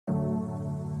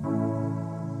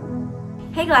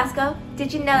Hey Glasgow,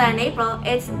 did you know that in April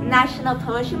it's National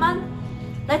Poetry Month?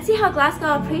 Let's see how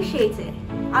Glasgow appreciates it.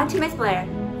 On to Miss Blair.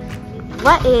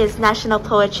 What is National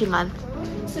Poetry Month?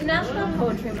 So National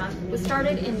Poetry Month was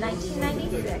started in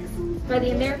 1996 by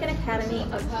the American Academy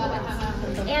of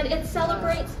Poets, and it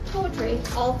celebrates poetry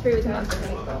all through the month of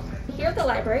April. Here at the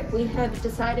library, we have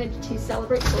decided to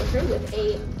celebrate poetry with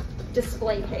a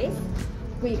display case.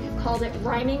 We've called it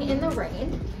Rhyming in the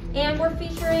Rain, and we're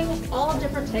featuring all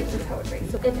different types of poetry.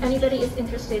 So if anybody is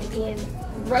interested in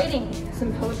writing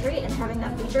some poetry and having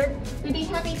that featured, we'd be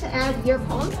happy to add your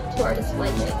poem to our display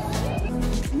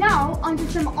case. Now, on to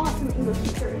some awesome English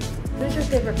teachers. Who's your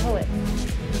favorite poet?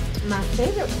 My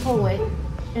favorite poet,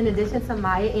 in addition to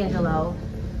Maya Angelou,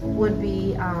 would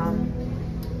be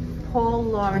Paul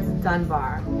Laurence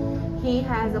Dunbar. He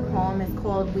has a poem, it's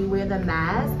called We Wear the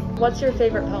Mask. What's your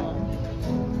favorite poem?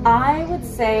 I would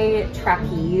say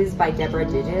Trapeze by Deborah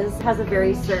Digges has a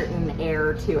very certain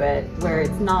air to it where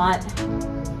it's not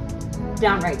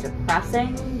downright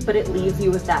depressing, but it leaves you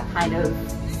with that kind of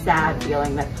sad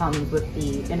feeling that comes with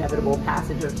the inevitable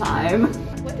passage of time.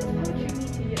 What does poetry mean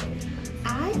to you?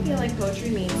 I feel like poetry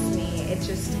means to me it's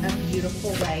just a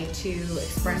beautiful way to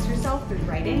express yourself through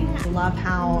writing. I love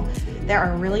how there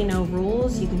are really no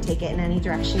rules. You can take it in any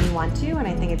direction you want to, and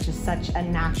I think it's just such a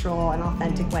natural and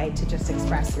authentic way to just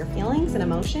express your feelings and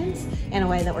emotions in a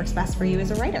way that works best for you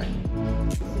as a writer.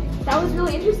 That was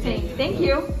really interesting. Thank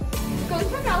you. Go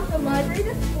check out the library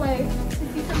display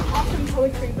to see some awesome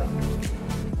poetry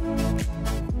books.